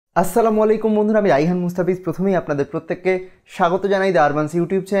আসসালামু আলাইকুম বন্ধুরা, আমি রাইহান মুস্তাফিজ প্রথমেই আপনাদের প্রত্যেককে স্বাগত জানাই দ্য আরবান্স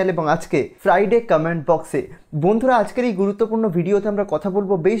ইউটিউব চ্যানেল এবং আজকে ফ্রাইডে কমেন্ট বক্সে। বন্ধুরা, আজকের এই গুরুত্বপূর্ণ ভিডিওতে আমরা কথা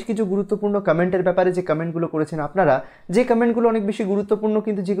বলবো বেশ কিছু গুরুত্বপূর্ণ কমেন্টের ব্যাপারে, যে কমেন্টগুলো করেছেন আপনারা, যে কমেন্টগুলো অনেক বেশি গুরুত্বপূর্ণ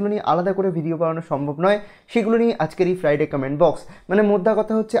কিন্তু যেগুলো নিয়ে আলাদা করে ভিডিও বানানো সম্ভব নয়, সেগুলো নিয়ে আজকের এই ফ্রাইডে কমেন্ট বক্স। মানে মোদ্দা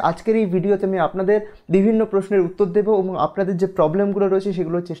কথা হচ্ছে, আজকের এই ভিডিওতে আমি আপনাদের বিভিন্ন প্রশ্নের উত্তর দেবো এবং আপনাদের যে প্রবলেমগুলো রয়েছে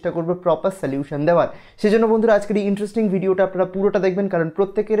সেগুলোর চেষ্টা করবো প্রপার সলিউশন দেওয়ার। সেজন্য বন্ধুরা, আজকের এই ইন্টারেস্টিং ভিডিওটা আপনারা পুরোটা দেখবেন, কারণ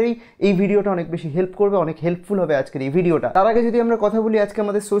প্রত্যেকেরই এই ভিডিওটা অনেক বেশি হেল্প করবে, অনেক হেল্পফুল হবে আজকের এই ভিডিওটা। তার আগে যদি আমরা কথা বলি আজকে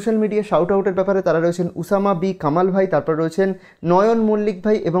আমাদের সোশ্যাল মিডিয়া শাউট আউটের ব্যাপারে, তারা রয়েছেন উসামা বি কামাল ভাই, তারপর রয়েছেন নয়ন মল্লিক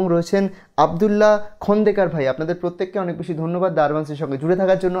ভাই এবং রয়েছেন আবদুল্লাহ খন্দেকার ভাই। আপনাদের প্রত্যেককে অনেক বেশি ধন্যবাদ দ্য আরবান্সের সঙ্গে জুড়ে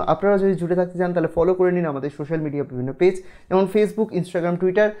থাকার জন্য। আপনারা যদি জুড়ে থাকতে চান তাহলে ফলো করে নিন আমাদের সোশ্যাল মিডিয়া বিভিন্ন পেজ, যেমন ফেসবুক, ইনস্টাগ্রাম,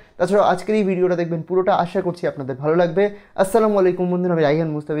 টুইটার। তাছাড়াও আজকের এই ভিডিওটা দেখবেন পুরোটা, আশা করছি আপনাদের ভালো লাগবে। আসসালামু আলাইকুম বন্ধুরা, আমি রাইহান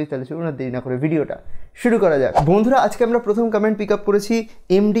মুস্তাফিজ। তাহলে চলুন আর দেরি না করে ভিডিওটা শুরু করা যাক। বন্ধুরা, আজকে আমরা প্রথম কমেন্ট পিক আপ করেছি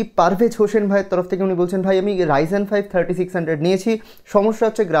এমডি পারভেজ হোসেন ভাইয়ের তরফ থেকে। উনি বলছেন, ভাই আমি রাইজেন 5 3600 নিয়েছি, সমস্যা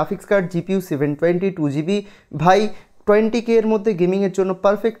হচ্ছে গ্রাফিক্স কার্ড, জিপিইউ 720 2GB। ভাই 20K এর মধ্যে গেমিংয়ের জন্য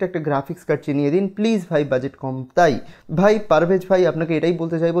পারফেক্ট একটা গ্রাফিক্স কার্ড চিনিয়ে দিন প্লিজ ভাই, বাজেট কম তাই। ভাই পারভেজ ভাই, আপনাকে এটাই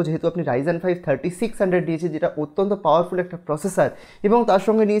বলতে চাইবো, যেহেতু আপনি রাইজেন 5 3600 নিয়েছে, যেটা অত্যন্ত পাওয়ারফুল একটা প্রসেসর, এবং তার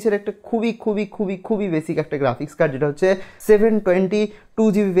সঙ্গে নিয়েছেন একটা খুবই বেসিক একটা গ্রাফিক্স কার্ড, যেটা হচ্ছে 720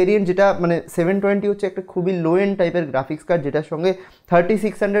 2GB ভেরিয়েন্ট, যেটা মানে 720 হচ্ছে একটা খুবই লো এন্ড টাইপের গ্রাফিক্স কার্ড, যেটার সঙ্গে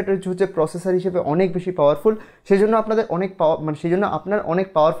 3600 হচ্ছে প্রসেসর হিসেবে অনেক বেশি পাওয়ারফুল। সেজন্য আপনাদের সেজন্য আপনার অনেক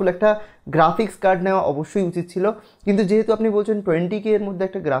পাওয়ারফুল একটা গ্রাফিক্স কার্ড নেওয়া অবশ্যই উচিত ছিল। কিন্তু যেহেতু আপনি বলছেন 20K এর মধ্যে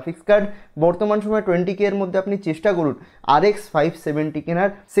একটা গ্রাফিক্স কার্ড, বর্তমান সময় 20K এর মধ্যে আপনি চেষ্টা করুন RX 570 কেনার।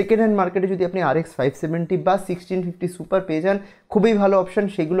 সেকেন্ড হ্যান্ড মার্কেটে যদি আপনি RX 570 বা 1650 সুপার পেয়ে যান, খুবই ভালো অপশান,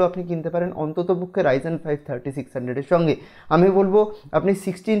 সেগুলো আপনি কিনতে পারেন অন্ততপক্ষে রাইজেন 5 3600 এর সঙ্গে। আমি বলবো আপনি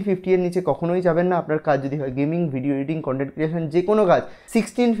 1650 এর নিচে কখনোই যাবেন না। আপনার কাজ যদি হয় gaming, video editing, content creation, যে কোনো কাজ,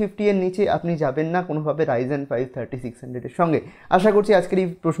 1650 এর নিচে আপনি যাবেন না কোনোভাবে রাইজেন 5 3600 এর সঙ্গে। আশা করছি আজকের এই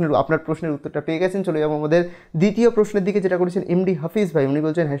আপনার প্রশ্নের উত্তরটা পেয়ে গেছেন। চলে যাবো আমাদের দ্বিতীয় প্রশ্নের দিকে, যেটা করেছেন এমডি হাফিজ ভাই। উনি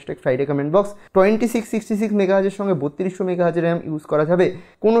বলছেন #ফ্রাইডে কমেন্ট বক্স, 2666 মেগাহাজের সঙ্গে 3200 মেগাহাজের র্যাম ইউজ করা যাবে,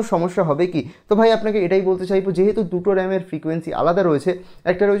 কোনো সমস্যা হবে কি? তো ভাই আপনাকে এটাই বলতে চাইবো, যেহেতু দুটো র্যামের ফ্রিকোয়েন্সি আলাদা রয়েছে,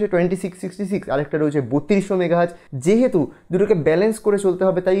 একটা রয়েছে 2666 আর একটা রয়েছে 3200 মেগাহাজ, যেহেতু দুটোকে ব্যালেন্স করে চলতে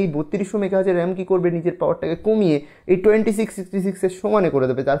হবে, তাই এই 3200 মেগাহাজের র্যাম কী করবে, নিজের পাওয়ারটাকে কমিয়ে এই 2666 এর সমানে করে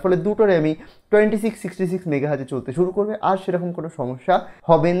দেবে, যার ফলে দুটো র্যামই 2666 মেগাহাজে চলতে শুরু করবে, আর সেরকম কোনো সমস্যা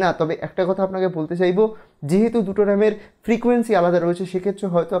হবে না। তবে একটা কথা আপনাকে বলতে চাইবো, যেহেতু দুটো র্যামের ফ্রিকোয়েন্সি আলাদা রয়েছে, সেক্ষেত্রে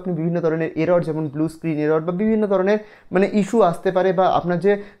হয়তো আপনি বিভিন্ন ধরনের এরর, যেমন ব্লু স্ক্রিন এরর বা বিভিন্ন ধরনের ইস্যু আসতে পারে, বা আপনার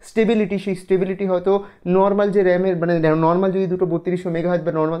যে স্টেবিলিটি, সেই স্টেবিলিটি হয়তো নর্মাল যে র্যামের নর্মাল যদি দুটো 3200 মেগাহাজ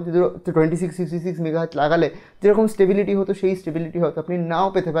বা নর্মাল যদি 2666 মেগাহাজ লাগালে যেরকম স্টেবিলিটি হতো, সেই স্টেবিলিটি হয়তো আপনি নাও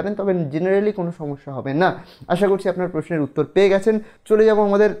পেতে পারেন। তবে জেনারেলি কোনো সমস্যা হবে না। আশা করছি আপনার প্রশ্নের উত্তর পেয়ে গেছেন। চলে যাব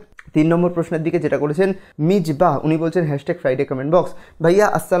আমাদের 3 নম্বর প্রশ্নের দিকে, যেটা করেছেন মিজবাহ। উনি বলছেন #ফ্রাইডে কমেন্ট বক্স, ভাইয়া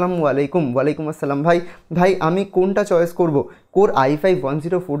আসসালামু আলাইকুম। ওয়ালাইকুম আসসালাম। ভাই আমি কোনটা চয়েস করব, কোর i5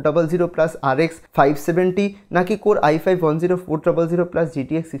 10400 প্লাস RX 570 নাকি কোর i5 10400 প্লাস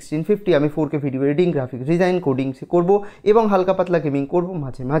GTX 1650? আমি 4K video editing, graphics design, coding করব এবং হালকা পাতলা গেমিং করব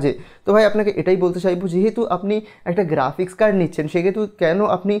মাঝে মাঝে। তো ভাই আপনাকে এটাই বলতে চাইবো, যেহেতু আপনি একটা গ্রাফিক্স কার্ড নিচ্ছেন, সেহেতু কেন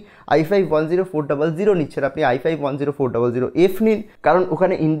আপনি i5 10400 নিচ্ছেন, আপনি i5 10400F নিন, কারণ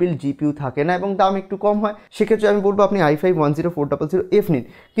ওখানে ইনবিল্ট GPU থাকে না এবং দাম একটু কম হয়। সেক্ষেত্রে আমি বলবো আপনি i5 10400F নিন।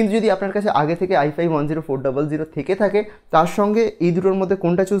 কিন্তু যদি আপনার কাছে আগে থেকে i5 10400 থেকে থাকে, তার সঙ্গে এই দুটোর মধ্যে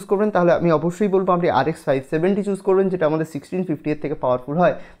কোনটা চুজ করবেন, তাহলে আমি অবশ্যই বলবো আপনি RX 570 চুজ করবেন, যেটা আমাদের 1650 এর থেকে পাওয়ারফুল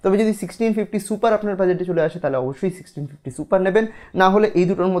হয়। তবে যদি 1650 সুপার আপনার বাজেটে চলে আসে, তাহলে অবশ্যই 1650 সুপার নেবেন, না হলে এই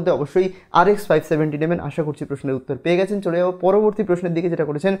দুটোর মধ্যে অবশ্যই RX 570 নেবেন। আশা করছি প্রশ্নের উত্তর পেয়ে গেছেন। চলে যাবো পরবর্তী প্রশ্নের দিকে, যেটা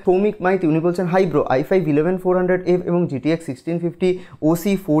করেছেন সৌমিক মাইতি। উনি বলছেন, হাই ব্রো, i5 11400F এবং GTX 1650 OC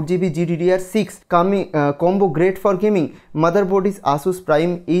 4GB GDDR6 combo great for gaming. Motherboard is Asus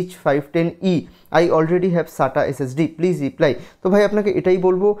Prime H510E. I already have SATA SSD. Please reply. তো ভাই আপনাকে এটাই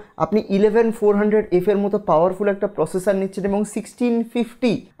বলবো, আপনি 11400F এর মতো পাওয়ারফুল একটা প্রসেসর নিচ্ছেন এবং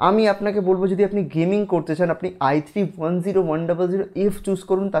 1650। আমি আপনাকে বলবো, যদি আপনি গেমিং করতে চান, আপনি i3 10100F চুজ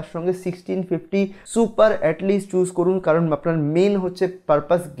করুন, তার সঙ্গে 1650 সুপার অ্যাটলিস্ট চুজ করুন, কারণ আপনার মেন হচ্ছে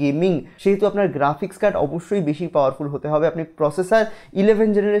পারপাস গেমিং। সেহেতু আপনার গ্রাফিক্স কার্ড অবশ্যই বেশি পাওয়ারফুল হতে হবে। আপনি প্রসেসর 11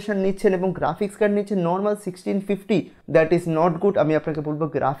 জেনারেশন নিচ্ছেন এবং গ্রাফিক্স কার্ড নিচ্ছেন normal 1650, that is not good. আমি আপনাকে বলবো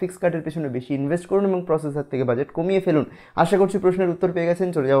গ্রাফিক্স কার্ডের পেছনে বেশি ইনভেস্ট করুন এবং প্রসেসর থেকে বাজেট কমিয়ে ফেলুন। আশা করছি প্রশ্নের উত্তর পেয়ে গেছেন।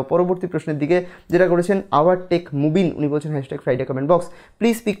 চলে যাবো পরবর্তী প্রশ্নের দিকে, যেটা করেছেন আওয়ার টেক মুবিন। উনি বলছেন #Friday comment box,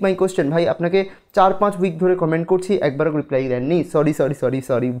 please pick my question. ভাই আপনাকে 4-5 উইক ধরে কমেন্ট করছি, একবারও রিপ্লাই দেননি, সরি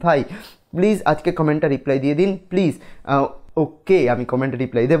ভাই, প্লিজ আজকে কমেন্টটা রিপ্লাই দিয়ে দিন প্লিজ। ওকে, আমি কমেন্টে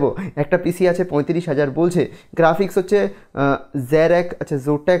রিপ্লাই দেবো। একটা পিসি আছে 35,000 বলছে, গ্রাফিক্স হচ্ছে জেরক, আচ্ছা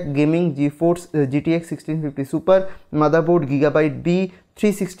জোটেক gaming GeForce GTX 1650 super, motherboard gigabyte B,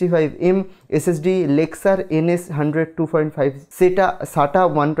 365M SSD, Lexar NS 100 2.5, সেটা SATA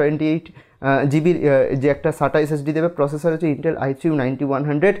 128 জিবির যে একটা SATA SSD দেবে। প্রসেসর হচ্ছে ইন্টেল i3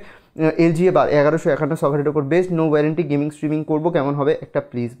 9100, LGA 1151 সকেটের ওপর best, no warranty, gaming streaming করবো, কেমন হবে একটা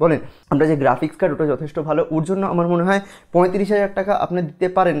প্লিজ বলেন। আমরা যে গ্রাফিক্স কার্ড ওটা যথেষ্ট ভালো, ওর জন্য আমার মনে হয় 35,000 টাকা আপনি দিতে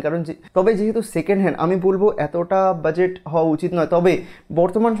পারেন, কারণ তবে যেহেতু সেকেন্ড হ্যান্ড আমি বলবো এতটা বাজেট হওয়া উচিত নয়। তবে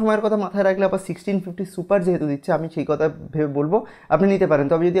বর্তমান সময়ের কথা মাথায় রাখলে আবার 1650 সুপার যেহেতু দিচ্ছে, আমি সেই কথা ভেবে বলবো আপনি নিতে পারেন।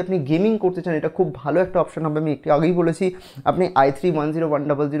 তবে যদি আপনি গেমিং করতে চান এটা খুব ভালো একটা অপশন হবে। আমি একটু আগেই বলেছি আপনি i3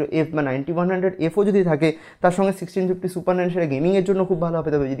 10100F বা 9100Fও যদি থাকে তার সঙ্গে 1650 সুপার নেন, সেটা গেমিংয়ের জন্য খুব ভালো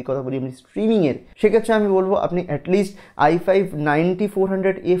হবে। তবে যদি কথা বলি আমি স্ট্রিমিংয়ের, সেক্ষেত্রে আমি বলবো আপনি অ্যাটলিস্ট i5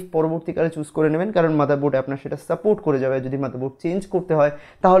 9400F পরবর্তীকালে চুজ করে নেবেন, কারণ মাদারবোর্ডে আপনার সেটা সাপোর্ট করে যাবে। যদি মাদারবোর্ড চেঞ্জ করতে হয়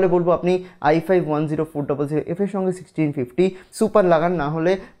তাহলে বলবো আপনি i5 10400F এর সঙ্গে 1650 সুপার লাগান, না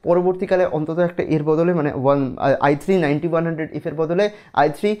হলে পরবর্তীকালে অন্তত একটা এর বদলে মানে i3 9100F এর বদলে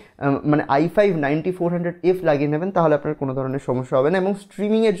i5 9400F লাগিয়ে নেবেন, তাহলে আপনার কোনো ধরনের সমস্যা হবে না। এবং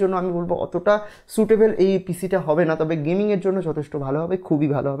স্ট্রিমিংয়ের জন্য আমি বলবো অতটা সুটেবল এই পিসিটা হবে না, তবে গেমিংয়ের জন্য যথেষ্ট ভালো হবে, খুবই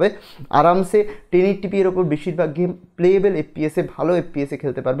ভালো হবে। আরামসে 1080p এর ওপর বেশিরভাগ গেম প্লেয়েবল FPS-এ ভালো FPS-এ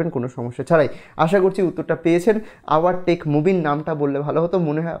খেলতে পারবেন কোনো সমস্যা ছাড়াই। আশা করছি উত্তরটা পেয়েছেন। আওয়ার টেক মুবিন নামটা বললে ভালো হতো,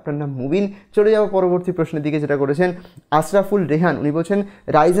 মনে হয় আপনার নাম মুবিন। চলে যাবো পরবর্তী প্রশ্নের দিকে, যেটা করেছেন আশরাফুল রেহান। উনি বলছেন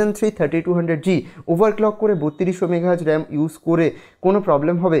রাইজেন 3 3200G ওভারক্লক করে 3200 মেগাহার্জ র্যাম ইউজ করে কোনো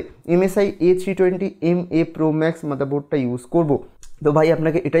প্রবলেম হবে? MSI A320MA Pro Max মাদারবোর্ডটা use করব। তো ভাই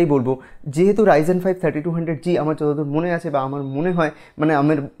আপনাকে এটাই বলবো, যেহেতু রাইজেন 5 3200G আমার যতদূর মনে আছে বা আমার মনে হয়, মানে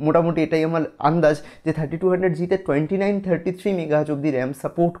আমার মোটামুটি এটাই আমার আন্দাজ যে 3200Gতে 2933 মেগাহার্জ অবধি র্যাম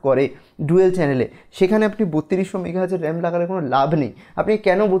সাপোর্ট করে ডুয়েল চ্যানেলে। সেখানে আপনি 3200 মেগাহার্জের র্যাম লাগালে কোনো লাভ নেই। আপনি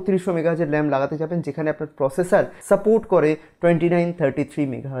কেন 3200 মেগাহার্জের র্যাম লাগাতে যাবেন যেখানে আপনার প্রসেসর সাপোর্ট করে 2933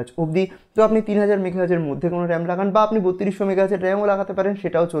 মেগাহার্জ অবধি? তো আপনি 3000 মেগাহার্জের মধ্যে কোনো র্যাম লাগান, বা আপনি 3200 মেগাহার্জের র্যামও লাগাতে পারেন,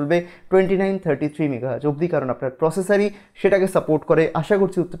 সেটাও চলবে 2933 মেগাহার্জ অবধি, কারণ আপনার প্রসেসরই সেটাকে সাপোর্ট করে। আশা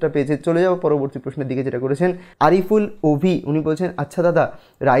করছি উত্তরটা পেয়েছে। চলে যাবো পরবর্তী প্রশ্নের দিকে, যেটা করেছেন আরিফুল ওভি। উনি বলছেন আচ্ছা দাদা,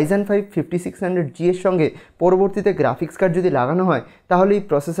 রাইজেন 5 5600G এর সঙ্গে পরবর্তীতে গ্রাফিক্স কার্ড যদি লাগানো হয় তাহলে এই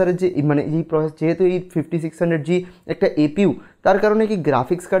প্রসেসরের যে মানে এই যেহেতু এই 5600G একটা APU, তার কারণে কি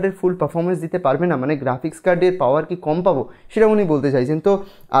গ্রাফিক্স কার্ডের ফুল পারফরমেন্স দিতে পারবে না, মানে গ্রাফিক্স কার্ডের পাওয়ার কি কম পাবো, সেটা উনি বলতে চাইছেন। তো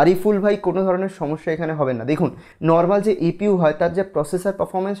আরিফুল ভাই কোনো ধরনের সমস্যা এখানে হবে না। দেখুন, নর্মাল যে APU হয় তার যে প্রসেসর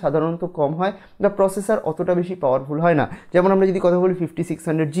পারফরমেন্স সাধারণত কম হয়, বা প্রসেসর অতটা বেশি পাওয়ারফুল হয় না। যেমন আমরা যদি কথা বলি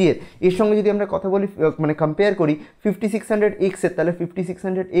 5600G এর সঙ্গে যদি আমরা কথা বলি মানে কম্পেয়ার করি 5600X এর, তাহলে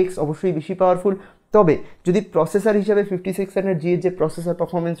 5600X অবশ্যই বেশি পাওয়ারফুল। তবে যদি প্রসেসর হিসাবে 5600G এর যে প্রসেসর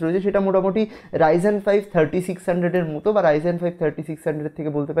পারফরমেন্স রয়েছে সেটা মোটামুটি রাইজেন 5 3600 এর মতো, বা রাইজেন 5 3600 থেকে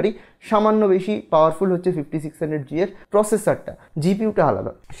বলতে পারি সামান্য বেশি পাওয়ারফুল হচ্ছে 5600G এর প্রসেসরটা, জিপিউটা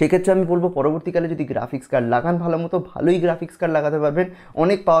আলাদা। সেক্ষেত্রে আমি বলবো পরবর্তীকালে যদি গ্রাফিক্স কার্ড লাগান ভালো মতো, ভালোই গ্রাফিক্স কার্ড লাগাতে পারবেন,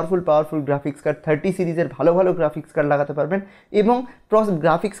 অনেক পাওয়ারফুল গ্রাফিক্স কার্ড 30 সিরিজের ভালো গ্রাফিক্স কার্ড লাগাতে পারবেন। এবং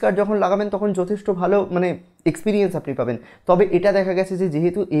গ্রাফিক্স কার্ড যখন লাগাবেন তখন যথেষ্ট ভালো মানে এক্সপিরিয়েন্স আপনি পাবেন। তবে এটা দেখা গেছে যে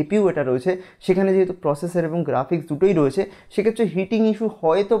যেহেতু APU এটা রয়েছে, সেখানে যেহেতু প্রসেসর এবং গ্রাফিক্স দুটোই রয়েছে, সেক্ষেত্রে হিটিং ইস্যু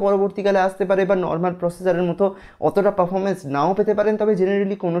হয়তো পরবর্তীকালে আসতে পারে, বা নর্মাল প্রসেসরের মতো অতটা পারফরমেন্স নাও পেতে পারেন। তবে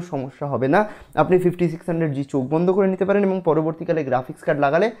জেনারেলি কোনো সমস্যা হবে না, আপনি 5600G চোখ বন্ধ করে নিতে পারেন এবং পরবর্তীকালে গ্রাফিক্স কার্ড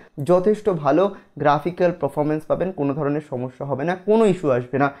লাগালে যথেষ্ট ভালো গ্রাফিক্যাল পারফরমেন্স পাবেন, কোনো ধরনের সমস্যা হবে না, কোনো ইস্যু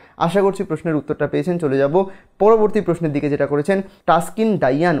আসবে না। আশা করছি প্রশ্নের উত্তরটা পেয়েছেন। চলে যাব পরবর্তী প্রশ্নের দিকে, যেটা করেছেন টাস্কিন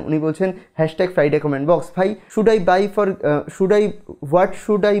ডাইয়ান। উনি বলছেন #ফ্রাইডে কমেন্ট বক্স। ভাই what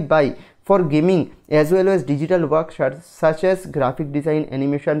should I buy for gaming as well as digital work such as graphic design,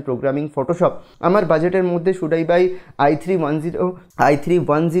 animation, programming, Photoshop? আমার বাজেটের মধ্যে should I buy i3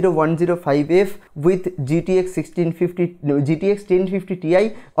 10105F with GTX 1050 Ti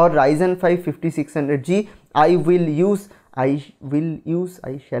or Ryzen 5 5600G? I will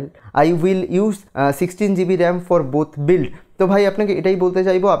use 16GB RAM for both build. তো ভাই আপনাকে এটাই বলতে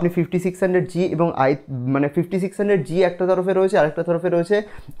চাইবো, আপনি 5600G এবং মানে 5600G একটা তরফে রয়েছে, আরেকটা তরফে রয়েছে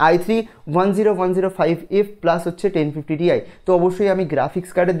i3 10105F প্লাস হচ্ছে 1050 Ti। তো অবশ্যই আমি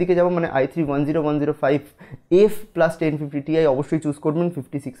গ্রাফিক্স কার্ডের দিকে যাব, মানে i3 10105F প্লাস 1050 Ti অবশ্যই চুজ করবেন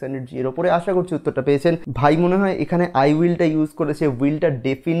 5600G এর ওপরে। আশা করছি উত্তরটা পেয়েছেন। ভাই মনে হয় এখানে উইলটা ইউজ করেছে, উইলটা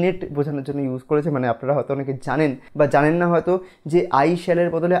ডেফিনেট বোঝানোর জন্য ইউজ করেছে, মানে আপনারা হয়তো অনেকে জানেন বা জানেন না হয়তো যে শ্যালের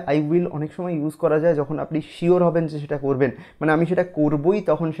বদলে উইল অনেক সময় ইউজ করা যায় যখন আপনি শিওর হবেন যে সেটা করবেন। মানে আমি সেটা করবই,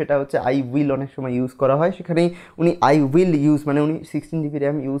 তখন সেটা হচ্ছে আই উইল অনেক সময় ইউজ করা হয়, সেখানেই উনি আই উইল ইউজ মানে উনি 16 জিবি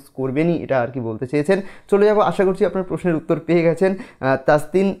র্যাম ইউজ করবেনই, এটা আর কি বলতে চেয়েছেন। চলে যাবো, আশা করছি আপনার প্রশ্নের উত্তর পেয়ে গেছেন।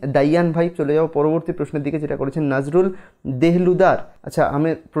 তাসদিন দাইয়ান ভাই, চলে যাবো পরবর্তী প্রশ্নের দিকে, যেটা করেছেন নাজরুল দেহলুদার। আচ্ছা, আমি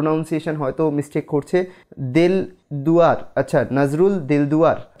প্রোনাউন্সিয়েশন হয়তো মিস্টেক করছে, দেল দুয়ার, আচ্ছা নজরুল দেল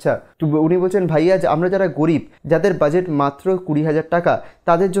দুয়ার। আচ্ছা, তো উনি বলছেন ভাইয়া আমরা যারা গরিব, যাদের বাজেট মাত্র 20,000 টাকা,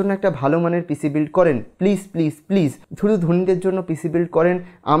 তাদের জন্য একটা ভালো মানের পিসি বিল্ড করেন প্লিজ প্লিজ প্লিজ। শুধু ধনীদের জন্য পিসি বিল্ড করেন,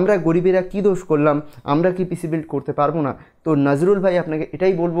 আমরা গরিবেরা কী দোষ করলাম, আমরা কি পিসি বিল্ড করতে পারবো না? তো নজরুল ভাই আপনাকে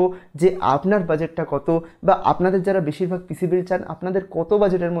এটাই বলবো যে আপনার বাজেটটা কত, বা আপনাদের যারা বেশিরভাগ পিসি বিল্ড চান আপনাদের কত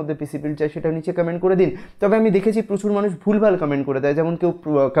বাজেটের মধ্যে পিসি বিল্ড চাই সেটা নিচে কমেন্ট করে দিন। তবে আমি দেখেছি প্রচুর মানুষ ভুলভাল কমেন্ট করে দেয়, যেমন কেউ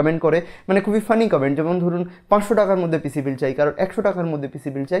কমেন্ট করে মানে খুবই ফানি কমেন্ট, যেমন ধরুন 500 টাকার মধ্যে পিসি বিল্ড চাই, কারণ 100 টাকার মধ্যে পিসি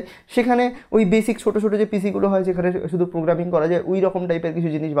বিল্ড চাই, সেখানে ওই বেসিক ছোটো ছোটো যে পিসিগুলো হয় যেখানে শুধু প্রোগ্রামিং করা যায় ওই রকম টাইপের কিছু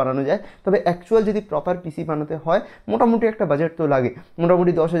জিনিস বানানো যায়। তবে অ্যাকচুয়াল যদি প্রপার পিসি বানাতে হয় মোটামুটি একটা বাজেট তো লাগে,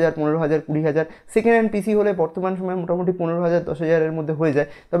 মোটামুটি 10,000, 15,000, 20,000। সেকেন্ড হ্যান্ড পিসি হলে বর্তমান সময়ে মোটামুটি 15,000, 10,000 মধ্যে হয়ে যায়।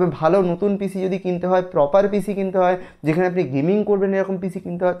 তবে ভালো নতুন পিসি যদি কিনতে হয়, প্রপার পিসি কিনতে হয় যেখানে আপনি গেমিং করবেন এরকম পিসি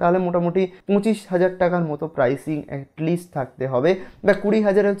কিনতে হয়, তাহলে মোটামুটি 25,000 টাকার মতো প্রাইসিং অ্যাটলিস্ট থাকতে হবে, বা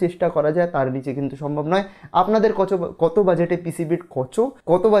 20,000-এও চেষ্টা করা যায়, তার নিচে কিন্তু সম্ভব নয়। আপনাদের কত বাজেটে পিসি বিল্ড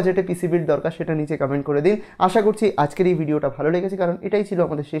কত বাজেটে পিসি বিল্ড দরকার সেটা নিচে কমেন্ট করে দিন। আশা করছি আজকের এই ভিডিওটা ভালো লেগেছে, কারণ এটাই ছিল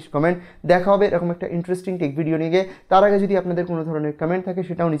আমাদের শেষ কমেন্ট। দেখা হবে এরকম একটা ইন্টারেস্টিং টেক ভিডিও নিয়ে গিয়ে। তার আগে যদি আপনাদের কোনো ধরনের কমেন্ট থাকে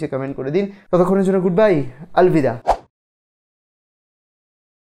সেটাও নিচে কমেন্ট করে দিন। ততক্ষণের জন্য গুড বাই, আলবিদা।